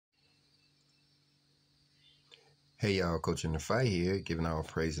Hey y'all, Coach in the Fight here, giving our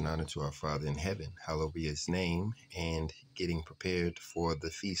praise and honor to our Father in heaven. Hallowed be his name, and getting prepared for the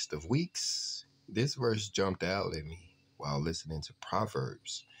Feast of Weeks. This verse jumped out at me while listening to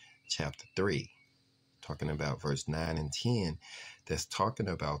Proverbs chapter 3, talking about verse 9 and 10, that's talking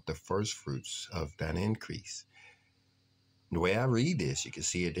about the first fruits of thine increase. The way I read this, you can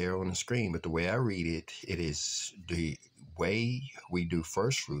see it there on the screen, but the way I read it, it is the way we do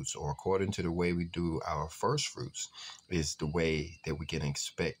first fruits, or according to the way we do our first fruits, is the way that we can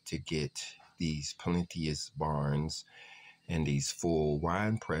expect to get these plenteous barns and these full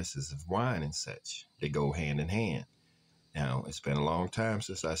wine presses of wine and such. They go hand in hand. Now, it's been a long time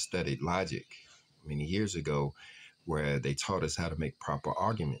since I studied logic, many years ago, where they taught us how to make proper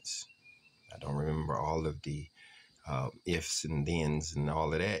arguments. I don't remember all of the ifs and thens and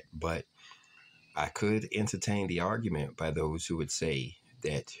all of that, but I could entertain the argument by those who would say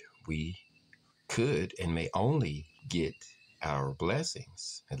that we could and may only get our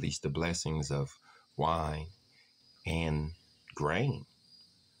blessings, at least the blessings of wine and grain,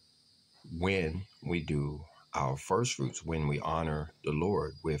 when we do our first fruits, when we honor the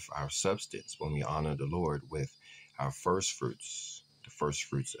Lord with our substance, when we honor the Lord with our first fruits, the first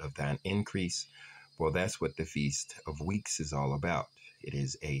fruits of thine increase. Well, that's what the Feast of Weeks is all about. It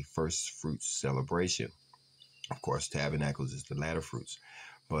is a first fruits celebration. Of course, tabernacles is the latter fruits.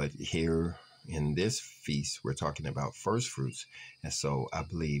 But here in this feast, we're talking about first fruits. And so I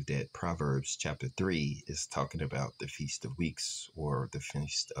believe that Proverbs chapter 3 is talking about the Feast of Weeks, or the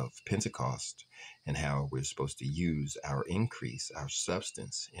Feast of Pentecost, and how we're supposed to use our increase, our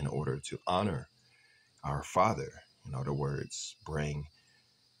substance, in order to honor our Father. In other words, bring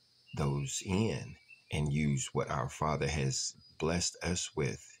those in and use what our Father has blessed us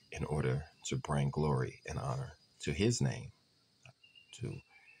with in order to bring glory and honor to his name, to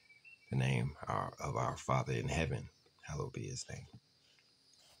the name of our Father in heaven. Hallowed be his name.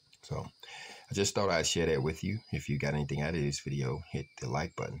 So I just thought I'd share that with you. If you got anything out of this video, hit the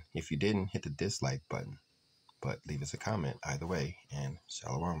like button. If you didn't, hit the dislike button. But leave us a comment either way, and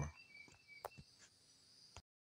shalom.